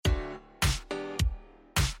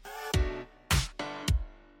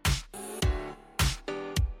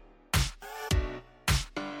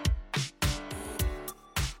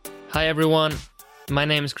Hi everyone, my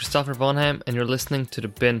name is Christopher Vonheim and you're listening to the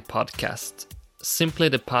BIN podcast. Simply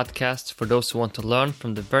the podcast for those who want to learn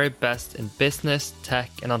from the very best in business, tech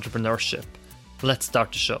and entrepreneurship. Let's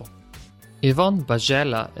start the show. Yvonne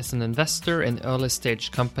Bajela is an investor in early stage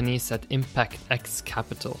companies at Impact X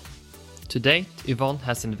Capital. To date, Yvonne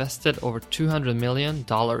has invested over $200 million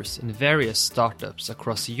in various startups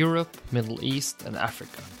across Europe, Middle East and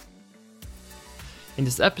Africa. In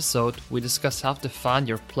this episode, we discuss how to find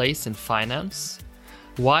your place in finance,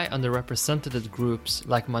 why underrepresented groups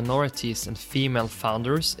like minorities and female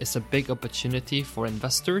founders is a big opportunity for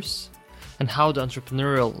investors, and how the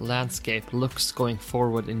entrepreneurial landscape looks going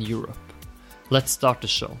forward in Europe. Let's start the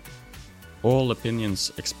show. All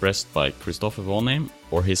opinions expressed by Christopher Vonheim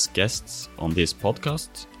or his guests on this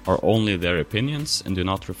podcast are only their opinions and do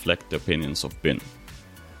not reflect the opinions of BIN.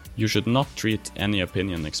 You should not treat any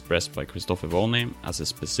opinion expressed by Christopher Vonheim as a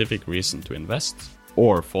specific reason to invest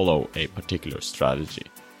or follow a particular strategy,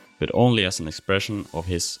 but only as an expression of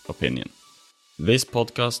his opinion. This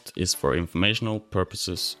podcast is for informational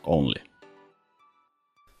purposes only.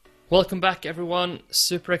 Welcome back everyone.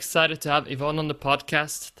 Super excited to have Yvonne on the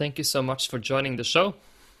podcast. Thank you so much for joining the show.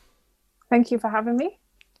 Thank you for having me.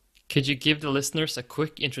 Could you give the listeners a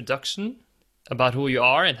quick introduction about who you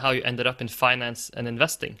are and how you ended up in finance and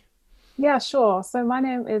investing? Yeah, sure. So my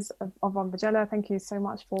name is Yvonne Bajela. Thank you so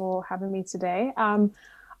much for having me today.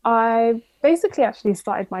 I basically actually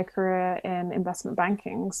started my career in investment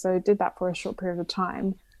banking. So did that for a short period of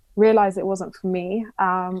time, realized it wasn't for me.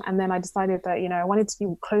 And then I decided that, I wanted to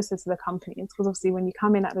be closer to the companies because obviously when you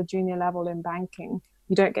come in at the junior level in banking,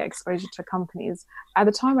 you don't get exposure to companies. At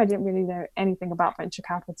the time, I didn't really know anything about venture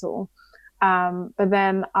capital. But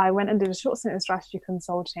then I went and did a short stint in strategy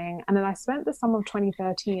consulting. And then I spent the summer of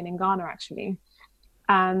 2013 in Ghana, actually.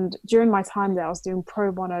 And during my time there, I was doing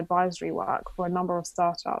pro bono advisory work for a number of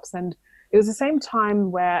startups. And it was the same time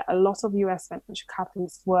where a lot of US venture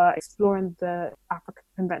capitalists were exploring the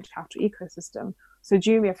African venture capital ecosystem. So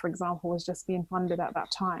Jumia, for example, was just being funded at that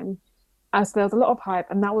time. So there was a lot of hype.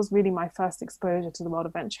 And that was really my first exposure to the world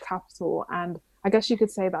of venture capital. And I guess you could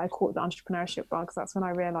say that I caught the entrepreneurship bug because that's when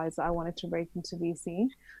I realized that I wanted to break into VC.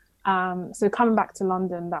 So coming back to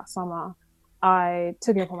London that summer, I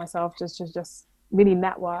took it upon myself just really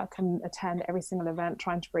network and attend every single event,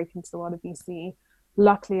 trying to break into the world of VC.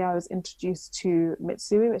 Luckily, I was introduced to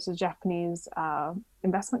Mitsui, which is a Japanese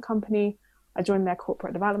investment company. I joined their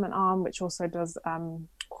corporate development arm, which also does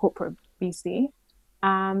corporate VC.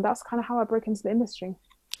 And that's kind of how I broke into the industry.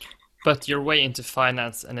 But your way into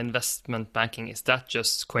finance and investment banking, is that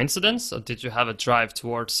just coincidence or did you have a drive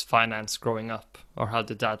towards finance growing up or how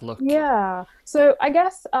did that look? Yeah, so I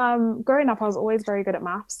guess growing up, I was always very good at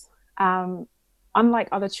maths. Unlike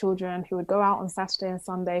other children who would go out on Saturday and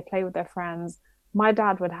Sunday, play with their friends, my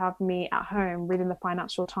dad would have me at home reading the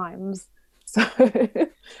Financial Times.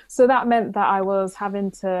 So that meant that I was having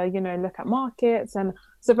to, look at markets. And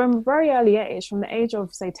so from a very early age, from the age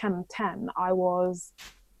of say 10,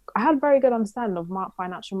 I had a very good understanding of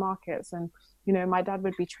financial markets. And, my dad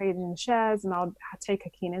would be trading in shares and I would take a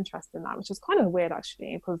keen interest in that, which is kind of weird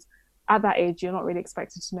actually, because at that age, you're not really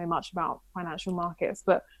expected to know much about financial markets.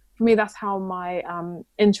 But for me, that's how my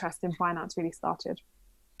interest in finance really started.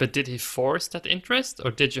 But did he force that interest or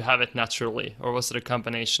did you have it naturally or was it a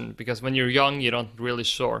combination? Because when you're young, you're not really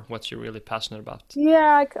sure what you're really passionate about.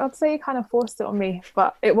 Yeah, I'd say he kind of forced it on me,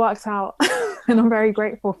 but it worked out and I'm very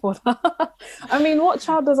grateful for that. I mean, what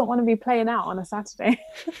child doesn't want to be playing out on a Saturday?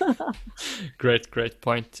 Great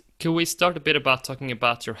point. Can we start a bit about talking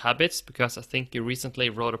about your habits? Because I think you recently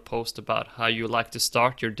wrote a post about how you like to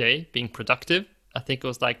start your day being productive. I think it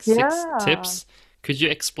was like 6 tips. Could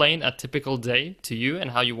you explain a typical day to you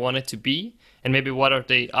and how you want it to be? And maybe what are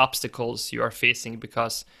the obstacles you are facing?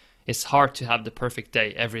 Because it's hard to have the perfect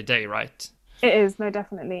day every day, right? It is, no,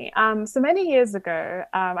 definitely. So many years ago,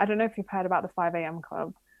 I don't know if you've heard about the 5 a.m.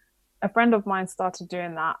 club. A friend of mine started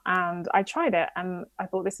doing that and I tried it and I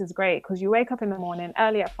thought this is great because you wake up in the morning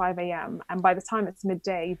early at 5 a.m. and by the time it's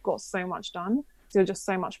midday, you've got so much done. So you're just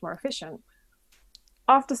so much more efficient.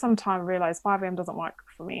 After some time, I realized 5 a.m. doesn't work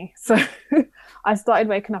for me. So I started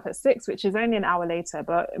waking up at 6, which is only an hour later,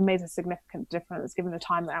 but it made a significant difference given the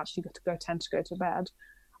time that I actually tend to go to bed.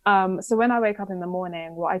 So when I wake up in the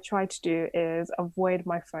morning, what I try to do is avoid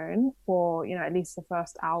my phone for, at least the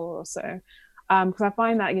first hour or so. Because I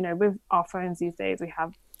find that, with our phones these days, we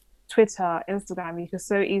have Twitter, Instagram, you can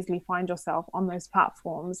so easily find yourself on those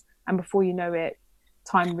platforms. And before you know it,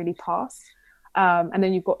 time really passed. And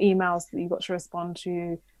then you've got emails that you've got to respond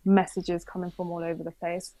to, messages coming from all over the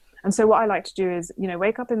place. And so what I like to do is,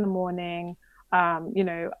 wake up in the morning,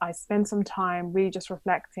 I spend some time really just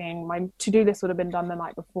reflecting. My to-do list would have been done the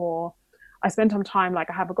night before. I spend some time, like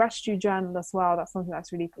I have a gratitude journal as well. That's something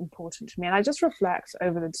that's really important to me. And I just reflect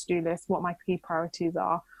over the to-do list, what my key priorities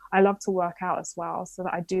are. I love to work out as well. So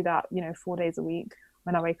that I do that, 4 days a week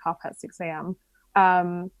when I wake up at 6 a.m.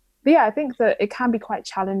 But yeah, I think that it can be quite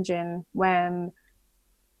challenging when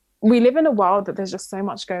we live in a world that there's just so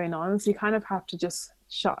much going on. So you kind of have to just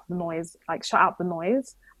shut out the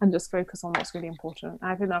noise and just focus on what's really important. And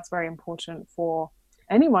I think that's very important for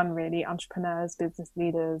anyone really, entrepreneurs, business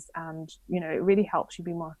leaders, and, it really helps you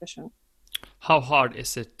be more efficient. How hard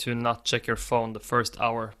is it to not check your phone the first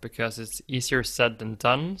hour? Because it's easier said than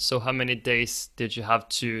done. So how many days did you have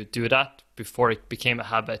to do that before it became a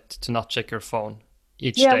habit to not check your phone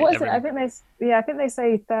each day? What is it? I think they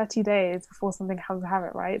say 30 days before something becomes a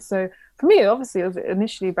habit, right? So for me, obviously, it was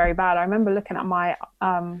initially very bad. I remember looking at my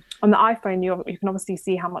on the iPhone, you can obviously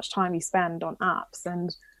see how much time you spend on apps,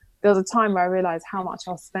 and there was a time where I realized how much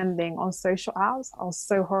I was spending on social apps. I was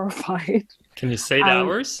so horrified. Can you say the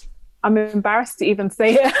hours? I'm embarrassed to even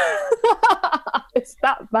say it. It's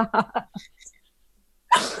that bad.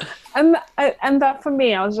 And that for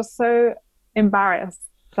me, I was just so embarrassed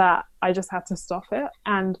that I just had to stop it.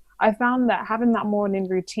 And I found that having that morning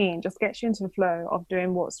routine just gets you into the flow of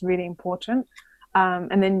doing what's really important.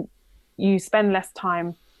 And then you spend less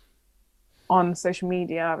time on social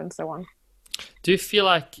media and so on. Do you feel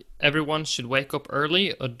like everyone should wake up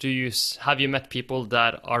early, or have you met people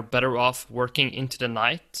that are better off working into the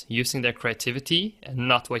night, using their creativity and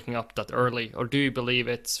not waking up that early? Or do you believe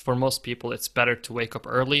for most people, it's better to wake up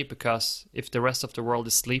early because if the rest of the world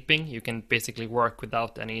is sleeping, you can basically work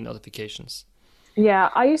without any notifications? Yeah,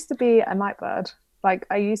 I used to be a night bird.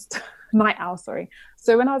 Night owl, sorry.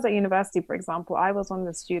 So when I was at university, for example, I was one of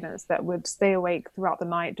the students that would stay awake throughout the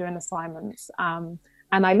night doing assignments. And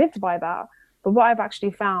I lived by that. But what I've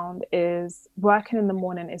actually found is working in the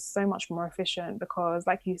morning is so much more efficient because,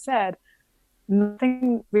 like you said,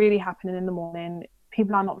 nothing really happening in the morning.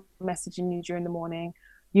 People are not messaging you during the morning.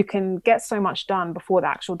 You can get so much done before the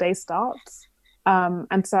actual day starts.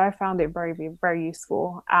 And so I found it very, very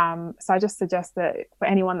useful. So I just suggest that for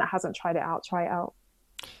anyone that hasn't tried it out, try it out.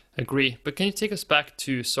 Agree. But can you take us back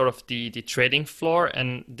to sort of the trading floor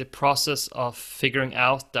and the process of figuring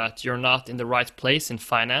out that you're not in the right place in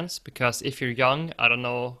finance? Because if you're young, I don't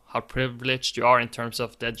know how privileged you are in terms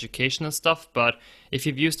of the education and stuff, but if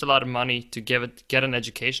you've used a lot of money to get an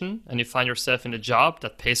education and you find yourself in a job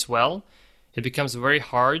that pays well, it becomes very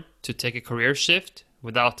hard to take a career shift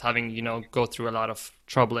without having, go through a lot of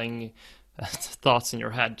troubling thoughts in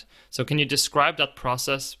your head. So can you describe that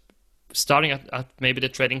process, starting at maybe the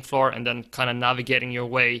trading floor and then kind of navigating your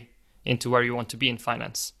way into where you want to be in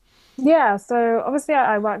finance? Yeah, so obviously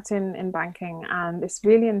I worked in banking and it's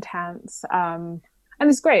really intense. And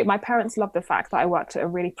it's great. My parents love the fact that I worked at a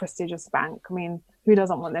really prestigious bank. I mean, who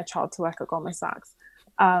doesn't want their child to work at Goldman Sachs?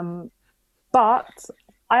 But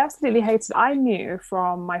I absolutely hated it. I knew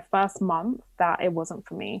from my first month that it wasn't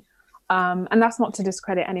for me. And that's not to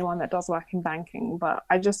discredit anyone that does work in banking, but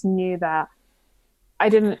I just knew that I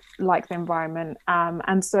didn't like the environment.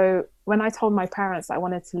 And so when I told my parents I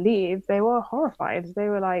wanted to leave, they were horrified. They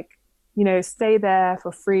were like, stay there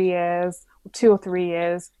for 3 years, 2 or 3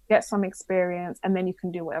 years, get some experience, and then you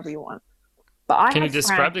can do whatever you want. But can you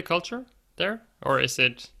describe the culture there? Or is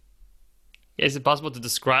it possible to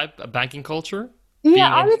describe a banking culture?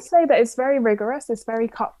 Yeah, I would say that it's very rigorous. It's very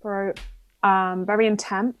cutthroat, very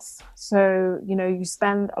intense. So, you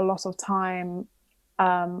spend a lot of time,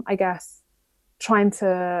 I guess, trying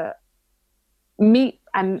to meet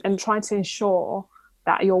and trying to ensure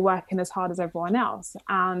that you're working as hard as everyone else.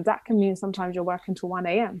 And that can mean sometimes you're working till 1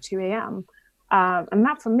 a.m., 2 a.m. And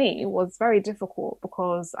that for me was very difficult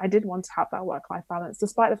because I did want to have that work-life balance.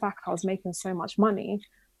 Despite the fact I was making so much money,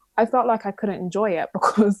 I felt like I couldn't enjoy it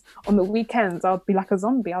because on the weekends I'll be like a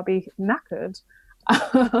zombie. I'll be knackered.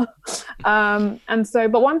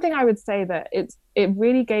 But one thing I would say that it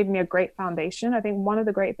really gave me a great foundation. I think one of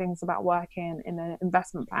the great things about working in an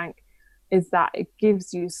investment bank is that it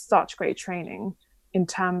gives you such great training in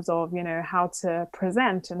terms of, how to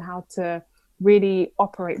present and how to really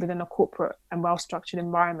operate within a corporate and well-structured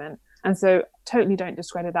environment. And so totally don't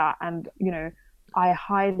discredit that. And, I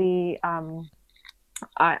highly,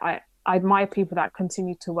 I admire people that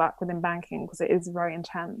continue to work within banking because it is very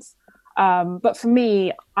intense. But for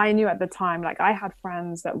me, I knew at the time, like I had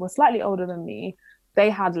friends that were slightly older than me. They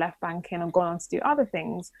had left banking and gone on to do other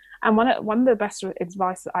things. And one of the best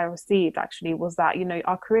advice that I received actually was that,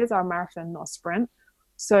 our careers are a marathon, not a sprint.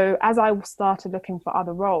 So as I started looking for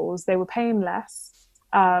other roles, they were paying less.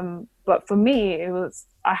 But for me, it was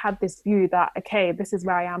I had this view that, okay, this is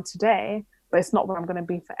where I am today, but it's not where I'm going to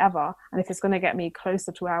be forever. And if it's going to get me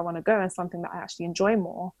closer to where I want to go and something that I actually enjoy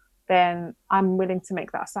more, then I'm willing to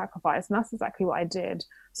make that sacrifice. And that's exactly what I did.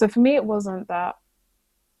 So for me, it wasn't that,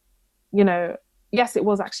 yes, it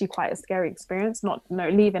was actually quite a scary experience,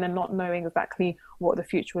 leaving and not knowing exactly what the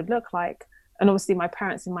future would look like. And obviously my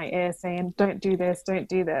parents in my ear saying, don't do this, don't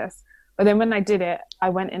do this. But then when I did it, I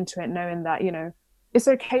went into it knowing that, it's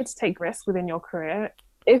okay to take risks within your career.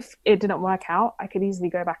 If it didn't work out, I could easily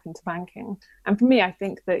go back into banking. And for me, I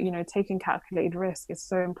think that, taking calculated risk is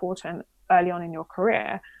so important early on in your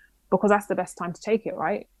career, because that's the best time to take it,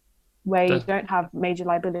 right? Where you don't have major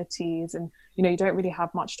liabilities and, you don't really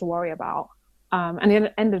have much to worry about. And at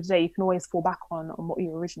the end of the day, you can always fall back on what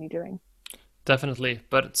you were originally doing. Definitely.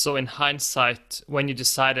 But so in hindsight, when you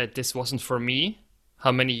decided this wasn't for me,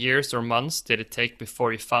 how many years or months did it take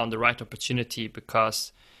before you found the right opportunity?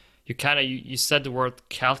 Because you said the word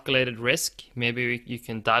calculated risk. Maybe you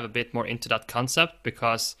can dive a bit more into that concept,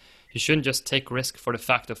 because you shouldn't just take risk for the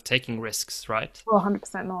fact of taking risks, right? Well,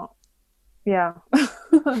 100% not. Yeah.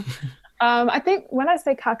 I think when I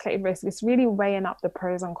say calculated risk, it's really weighing up the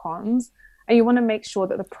pros and cons. And you want to make sure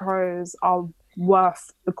that the pros are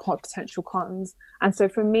worth the potential cons. And so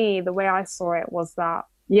for me, the way I saw it was that,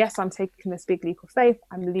 yes, I'm taking this big leap of faith.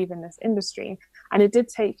 I'm leaving this industry. And it did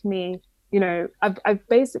take me, I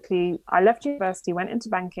left university, went into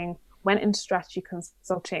banking, went into strategy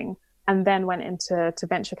consulting, and then went into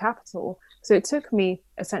venture capital. So it took me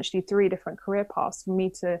essentially 3 different career paths for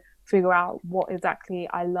me to figure out what exactly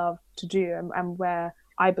I love to do and where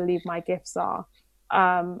I believe my gifts are.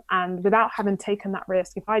 And without having taken that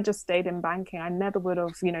risk, if I just stayed in banking, I never would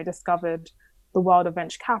have, discovered the world of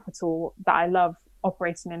venture capital that I love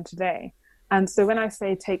operating in today. And so when I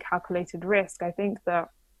say take calculated risk, I think that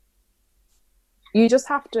you just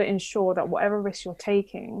have to ensure that whatever risk you're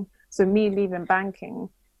taking, so me leaving banking,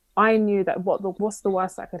 I knew that what's the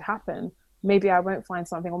worst that could happen? Maybe I won't find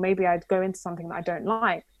something, or maybe I'd go into something that I don't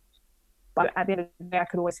like. But at the end of the day, I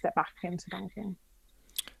could always step back into banking.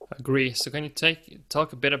 Agree. So can you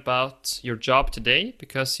talk a bit about your job today?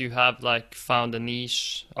 Because you have found a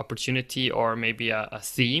niche opportunity or maybe a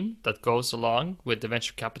theme that goes along with the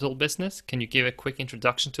venture capital business. Can you give a quick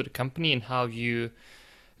introduction to the company and how you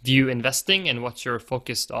view investing and what you're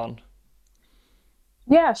focused on?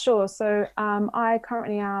 Yeah, sure. So I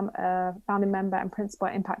currently am a founding member and principal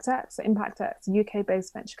at ImpactX. So ImpactX is a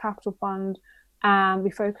UK-based venture capital fund, and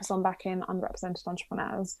we focus on backing underrepresented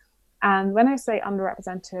entrepreneurs. And when I say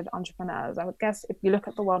underrepresented entrepreneurs, I would guess if you look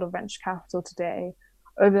at the world of venture capital today,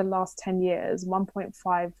 over the last 10 years,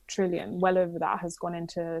 1.5 trillion, well over that, has gone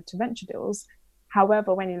into venture deals.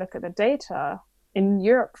 However, when you look at the data, in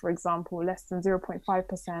Europe, for example, less than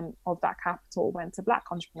 0.5% of that capital went to Black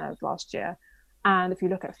entrepreneurs last year. And if you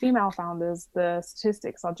look at female founders, the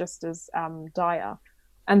statistics are just as dire.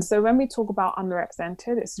 And so when we talk about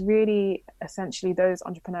underrepresented, it's really essentially those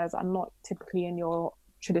entrepreneurs that are not typically in your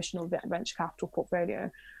traditional venture capital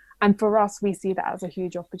portfolio. And for us, we see that as a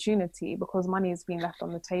huge opportunity because money is being left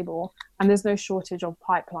on the table and there's no shortage of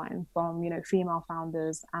pipeline from, female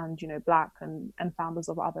founders and, Black and founders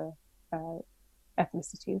of other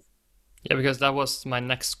ethnicities. Yeah, because that was my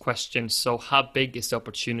next question. So how big is the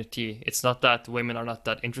opportunity? It's not that women are not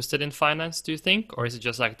that interested in finance, do you think? Or is it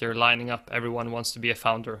just they're lining up, everyone wants to be a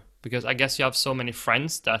founder? Because I guess you have so many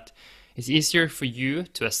friends that it's easier for you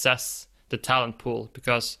to assess the talent pool.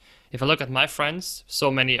 Because if I look at my friends,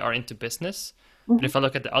 so many are into business. Mm-hmm. But if I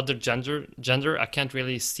look at the other gender, I can't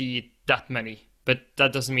really see that many. But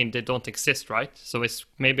that doesn't mean they don't exist, right? So it's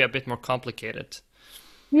maybe a bit more complicated.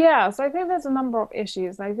 Yeah, so I think there's a number of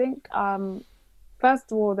issues. I think, first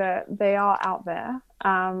of all, they are out there.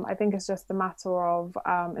 I think it's just a matter of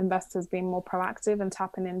investors being more proactive and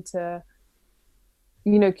tapping into,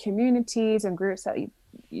 communities and groups that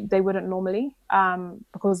they wouldn't normally.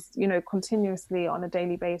 Because, continuously on a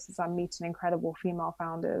daily basis, I'm meeting incredible female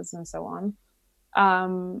founders and so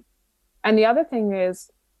on. And the other thing is,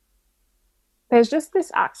 there's just this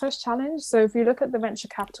access challenge. So if you look at the venture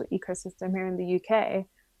capital ecosystem here in the UK,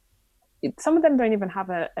 some of them don't even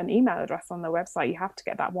have an email address on their website. You have to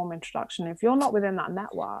get that warm introduction. If you're not within that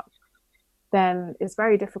network, then it's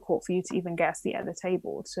very difficult for you to even get a seat at the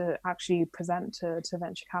table to actually present to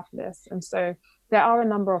venture capitalists. And so there are a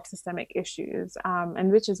number of systemic issues,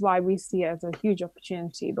 and which is why we see it as a huge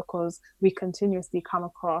opportunity because we continuously come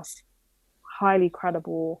across highly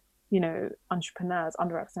credible, entrepreneurs,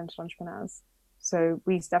 underrepresented entrepreneurs. So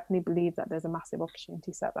we definitely believe that there's a massive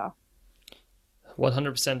opportunity set there.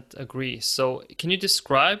 100% agree. So, can you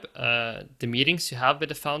describe the meetings you have with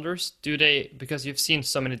the founders? Because you've seen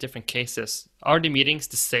so many different cases, are the meetings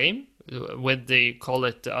the same with the, call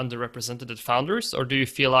it, the underrepresented founders, or do you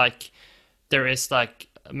feel like there is like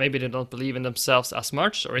maybe they don't believe in themselves as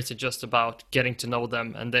much, or is it just about getting to know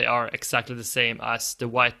them and they are exactly the same as the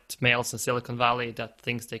white males in Silicon Valley that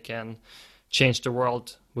thinks they can change the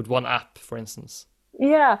world with one app, for instance?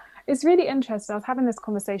 Yeah, it's really interesting. I was having this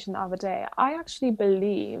conversation the other day. I actually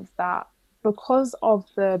believe that because of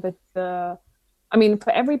I mean,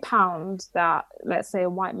 for every pound that, let's say, a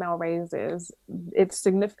white male raises, it's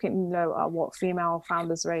significantly lower what female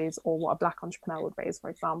founders raise or what a black entrepreneur would raise, for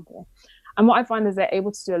example. And what I find is they're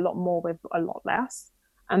able to do a lot more with a lot less.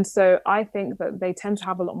 And so I think that they tend to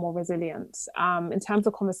have a lot more resilience. In terms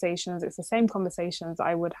of conversations, it's the same conversations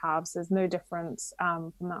I would have. So there's no difference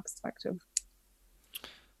from that perspective.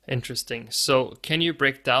 Interesting. So, can you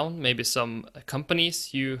break down maybe some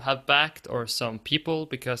companies you have backed or some people?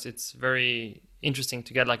 Because it's very interesting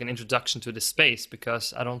to get like an introduction to the space,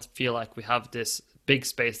 because I don't feel like we have this big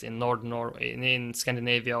space in in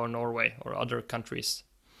Scandinavia or Norway or other countries.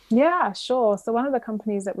 Yeah, sure. So one of the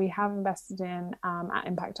companies that we have invested in at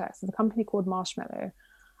ImpactX is a company called Marshmallow.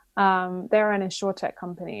 They're an insurtech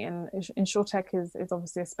company, and insurtech is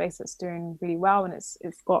obviously a space that's doing really well, and it's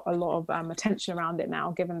got a lot of attention around it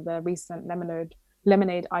now, given the recent Lemonade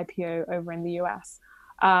IPO over in the US.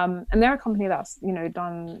 And they're a company that's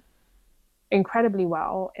done incredibly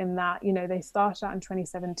well in that they started out in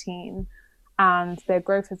 2017, and their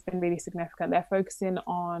growth has been really significant. They're focusing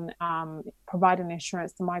on providing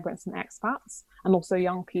insurance to migrants and expats, and also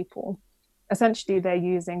young people. Essentially, they're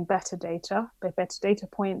using better data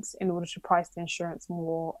points in order to price the insurance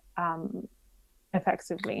more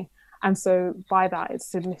effectively. And so by that, it's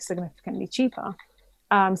significantly cheaper.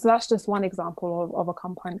 So that's just one example of a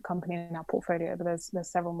company in our portfolio, but there's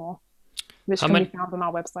several more, which can be found on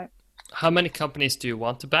our website. How many companies do you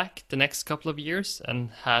want to back the next couple of years? And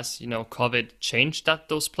has, COVID changed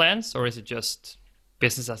those plans, or is it just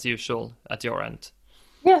business as usual at your end?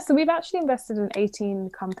 Yeah, so we've actually invested in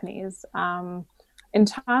 18 companies. In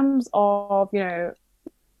terms of,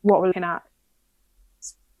 what we're looking at,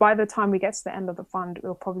 by the time we get to the end of the fund, it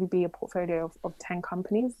will probably be a portfolio of 10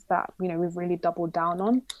 companies that, we've really doubled down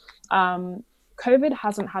on. COVID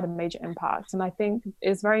hasn't had a major impact, and I think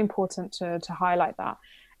it's very important to highlight that.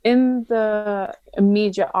 In the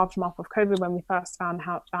immediate aftermath of COVID, when we first found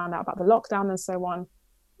out about the lockdown and so on,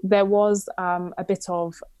 there was a bit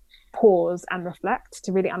of pause and reflect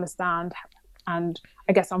to really understand and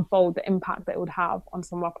I guess unfold the impact that it would have on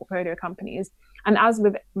some of our portfolio companies. And as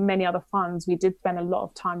with many other funds, we did spend a lot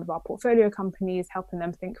of time with our portfolio companies, helping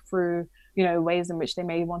them think through, ways in which they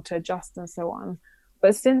may want to adjust and so on.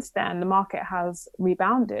 But since then, the market has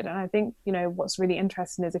rebounded. And I think, what's really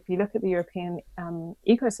interesting is if you look at the European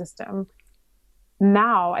ecosystem,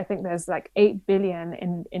 now I think there's like 8 billion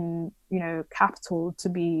in capital to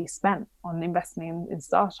be spent on investing in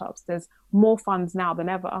startups. There's more funds now than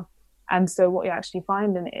ever. And so what you're actually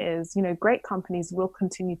finding is, great companies will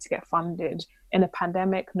continue to get funded in a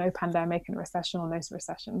pandemic, no pandemic, in a recession or no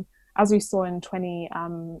recession. As we saw in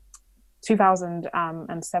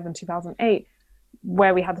 2007, 2008,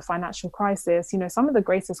 where we had the financial crisis, some of the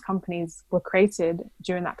greatest companies were created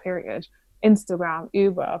during that period. Instagram,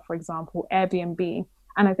 Uber, for example, Airbnb.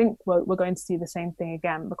 And I think we're going to see the same thing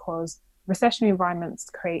again, because recessionary environments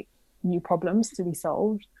create new problems to be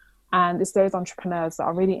solved. And it's those entrepreneurs that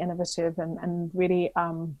are really innovative and really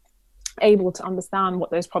able to understand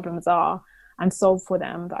what those problems are and solve for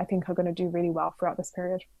them that I think are going to do really well throughout this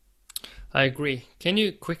period. I agree. Can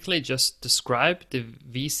you quickly just describe the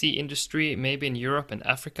VC industry, maybe in Europe and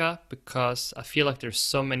Africa? Because I feel like there's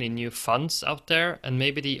so many new funds out there, and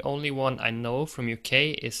maybe the only one I know from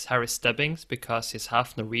UK is Harry Stebbings, because he's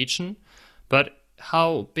half Norwegian. But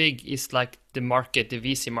how big is like the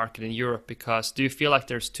VC market in Europe? Because do you feel like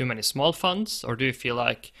there's too many small funds, or do you feel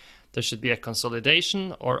like there should be a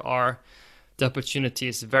consolidation, or are the opportunity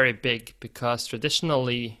is very big? Because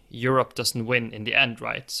traditionally Europe doesn't win in the end,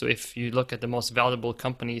 right? So if you look at the most valuable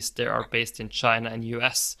companies, they are based in China and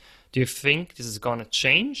US. Do you think this is going to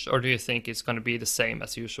change, or do you think it's going to be the same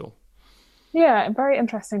as usual? Yeah, a very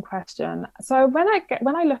interesting question. So when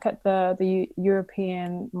I look at the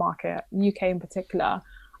European market, UK in particular,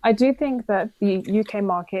 I do think that the UK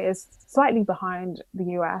market is slightly behind the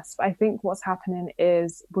US. I think what's happening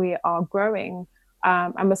is we are growing.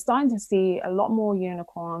 And we're starting to see a lot more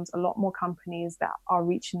unicorns, a lot more companies that are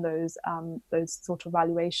reaching those sort of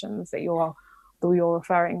valuations that you're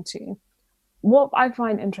referring to. what I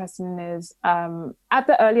find interesting is at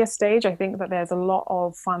the earlier stage, I think that there's a lot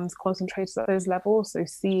of funds concentrated at those levels. So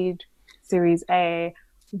seed, Series A.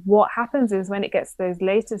 What happens is when it gets to those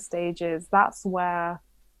later stages, that's where,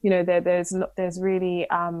 there's really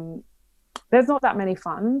there's not that many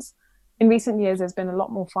funds. In recent years, there's been a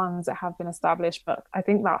lot more funds that have been established, but I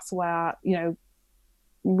think that's where,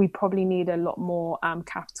 we probably need a lot more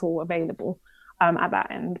capital available at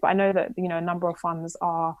that end. But I know that, a number of funds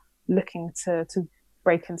are looking to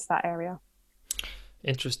break into that area.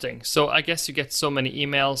 Interesting. So I guess you get so many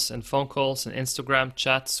emails and phone calls and Instagram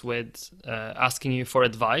chats with asking you for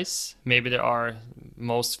advice. Maybe they are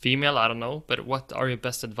most female, I don't know. But what are your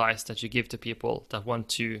best advice that you give to people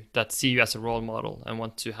that see you as a role model and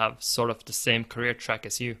want to have sort of the same career track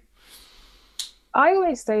as you? I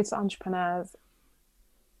always say to entrepreneurs,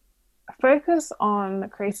 focus on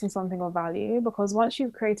creating something of value, because once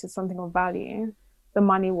you've created something of value, the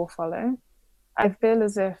money will follow. I feel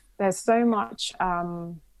as if there's so much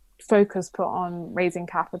focus put on raising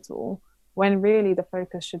capital when really the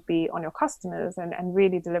focus should be on your customers and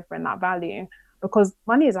really delivering that value, because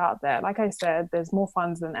money is out there. Like I said, there's more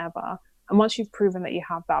funds than ever. And once you've proven that you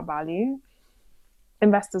have that value,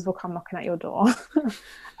 investors will come knocking at your door.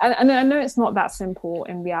 and I know it's not that simple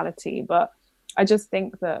in reality, but I just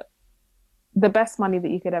think that the best money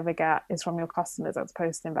that you could ever get is from your customers as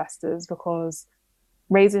opposed to investors, because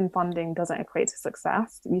raising funding doesn't equate to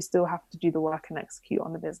success. You still have to do the work and execute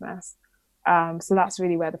on the business. So that's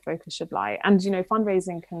really where the focus should lie. And,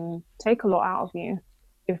 fundraising can take a lot out of you,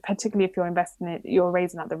 particularly if you're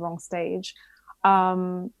raising at the wrong stage.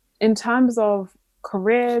 In terms of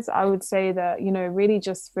careers, I would say that, really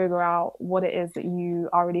just figure out what it is that you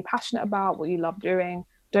are really passionate about, what you love doing.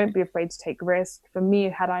 Don't be afraid to take risk. For me,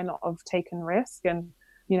 had I not have taken risk and,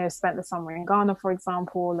 spent the summer in Ghana, for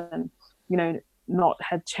example, and, not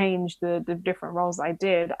had changed the different roles I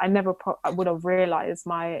did, I never would have realized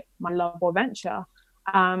my love for venture.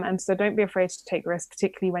 And so don't be afraid to take risks,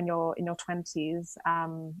 particularly when you're in your 20s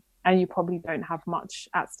and you probably don't have much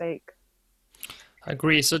at stake. I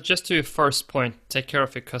agree. So just to your first point, take care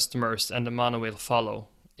of your customers and the money will follow.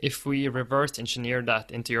 If we reverse engineer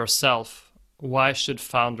that into yourself, why should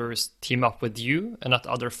founders team up with you and not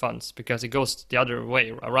other funds? Because it goes the other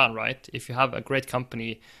way around, right? If you have a great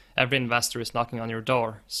company, every investor is knocking on your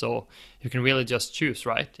door. So you can really just choose,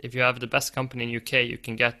 right? If you have the best company in UK, you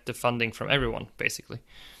can get the funding from everyone, basically.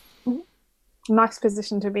 Mm-hmm. Nice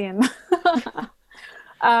position to be in.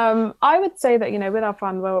 I would say that, with our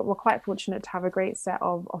fund, we're quite fortunate to have a great set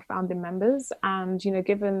of founding members. And,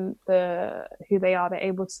 given who they are, they're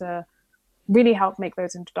able to really help make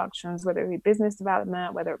those introductions, whether it be business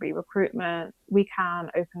development, whether it be recruitment. We can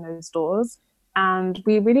open those doors. And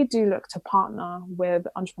we really do look to partner with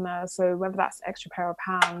entrepreneurs. So whether that's extra pair of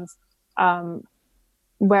hands,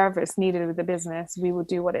 wherever it's needed with the business, we will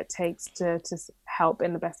do what it takes to help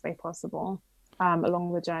in the best way possible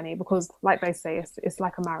along the journey. Because like they say, it's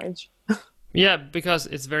like a marriage. Yeah, because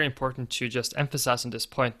it's very important to just emphasize on this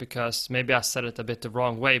point, because maybe I said it a bit the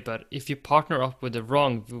wrong way, but if you partner up with the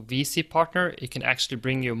wrong VC partner, it can actually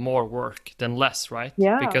bring you more work than less, right?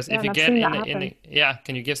 Yeah. Because if you get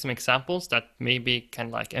can you give some examples that maybe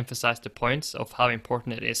can emphasize the points of how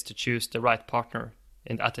important it is to choose the right partner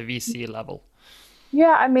at the VC level?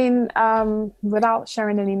 Yeah, I mean, without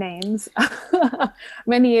sharing any names,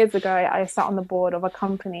 many years ago, I sat on the board of a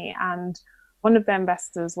company, and one of the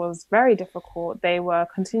investors was very difficult. They were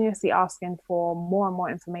continuously asking for more and more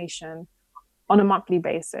information on a monthly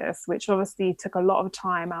basis, which obviously took a lot of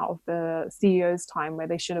time out of the CEO's time, where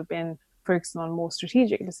they should have been focusing on more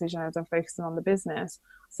strategic decisions and focusing on the business.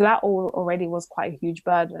 So that already was quite a huge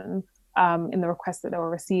burden in the requests that they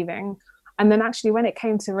were receiving. And then actually when it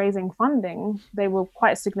came to raising funding, they were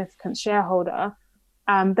quite a significant shareholder.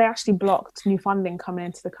 They actually blocked new funding coming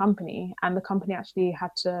into the company, and the company actually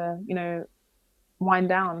had to, wind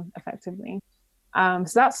down effectively.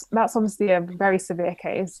 So that's obviously a very severe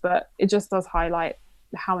case, but it just does highlight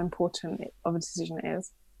how important of a decision it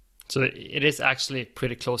is. So it is actually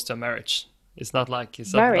pretty close to a marriage. It's not like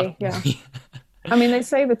it's very, yeah. I mean, they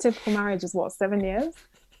say the typical marriage is 7 years,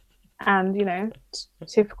 and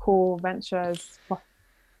typical venture is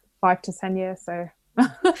 5 to 10 years. So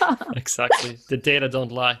exactly, the data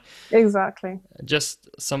don't lie. Exactly. Just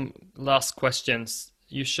some last questions.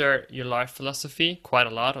 You share your life philosophy quite a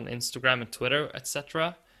lot on Instagram and Twitter,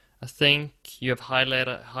 etc. I think you have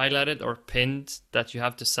highlighted or pinned that you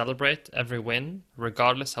have to celebrate every win,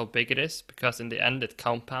 regardless how big it is, because in the end it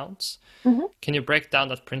compounds. Mm-hmm. Can you break down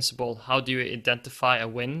that principle? How do you identify a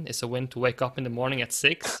win? Is a win to wake up in the morning at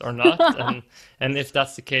 6 or not? and if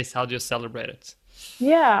that's the case, how do you celebrate it?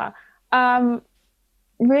 Yeah,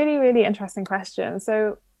 Really, really interesting question.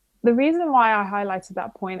 So the reason why I highlighted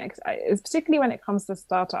that point is particularly when it comes to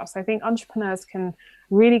startups. I think entrepreneurs can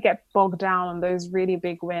really get bogged down on those really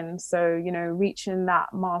big wins. So, reaching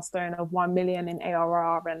that milestone of 1 million in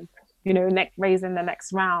ARR and, raising the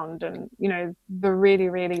next round and, the really,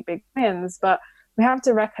 really big wins. But we have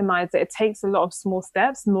to recognize that it takes a lot of small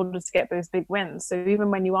steps in order to get those big wins. So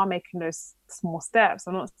even when you are making those small steps,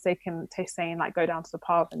 I'm not saying like go down to the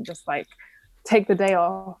pub and just like take the day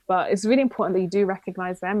off, but it's really important that you do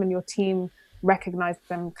recognize them and your team recognize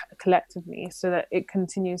them collectively so that it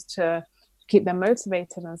continues to keep them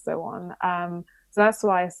motivated and so on. So that's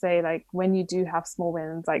why I say, like, when you do have small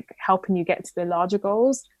wins, like helping you get to the larger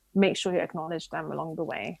goals, make sure you acknowledge them along the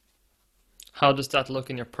way. How does that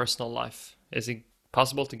look in your personal life? Is it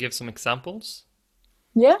possible to give some examples?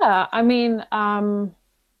 Yeah, I mean,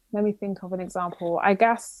 let me think of an example. I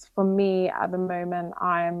guess for me at the moment,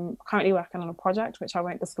 I'm currently working on a project, which I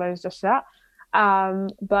won't disclose just yet.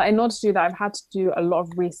 But in order to do that, I've had to do a lot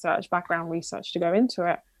of background research to go into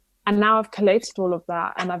it. And now I've collated all of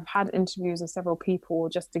that and I've had interviews with several people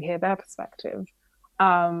just to hear their perspective.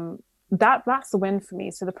 That's the win for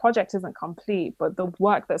me. So the project isn't complete, but the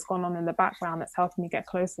work that's gone on in the background that's helping me get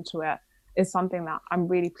closer to it is something that I'm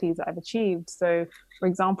really pleased that I've achieved. So, for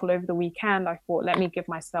example, over the weekend, I thought, let me give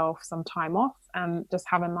myself some time off and just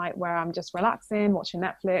have a night where I'm just relaxing, watching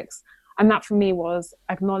Netflix. And that for me was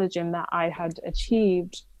acknowledging that I had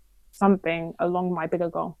achieved something along my bigger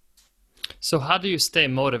goal. So how do you stay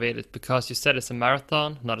motivated? Because you said it's a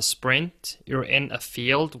marathon, not a sprint. You're in a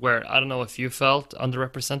field where I don't know if you felt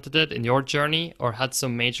underrepresented in your journey or had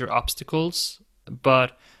some major obstacles,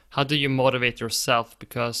 but how do you motivate yourself?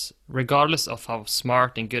 Because regardless of how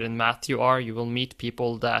smart and good in math you are, you will meet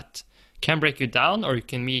people that can break you down, or you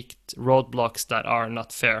can meet roadblocks that are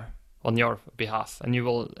not fair on your behalf. And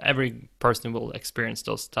every person will experience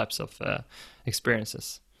those types of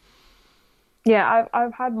experiences. Yeah,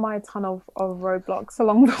 I've had my ton of roadblocks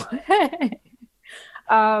along the way.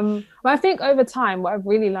 But I think over time, what I've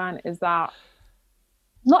really learned is that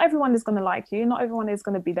not everyone is going to like you. Not everyone is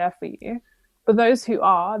going to be there for you. But those who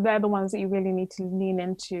are, they're the ones that you really need to lean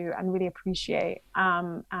into and really appreciate.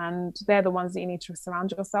 And they're the ones that you need to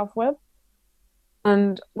surround yourself with.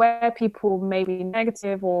 And where people may be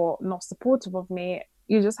negative or not supportive of me,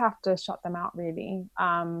 you just have to shut them out, really.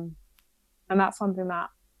 And that's something that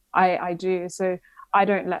I do. So I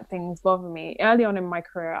don't let things bother me. Early on in my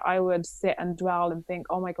career, I would sit and dwell and think,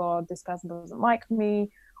 oh my God, this person doesn't like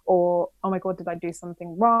me. Or, oh my God, did I do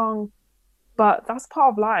something wrong? But that's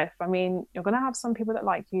part of life. I mean, you're going to have some people that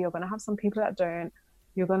like you. You're going to have some people that don't.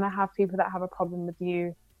 You're going to have people that have a problem with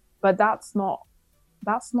you. But that's not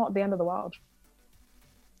the end of the world.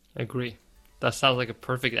 Agree. That sounds like a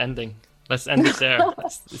perfect ending. Let's end it there.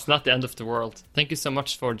 It's not the end of the world. Thank you so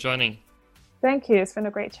much for joining. Thank you. It's been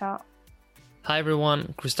a great chat. Hi,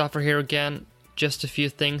 everyone. Christopher here again. Just a few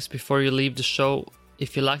things before you leave the show.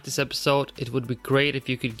 If you like this episode, it would be great if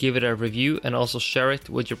you could give it a review and also share it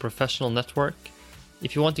with your professional network.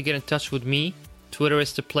 If you want to get in touch with me, Twitter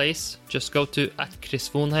is the place. Just go to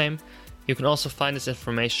 @ChrisVonheim. You can also find this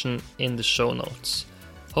information in the show notes.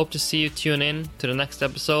 Hope to see you tune in to the next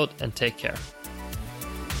episode and take care.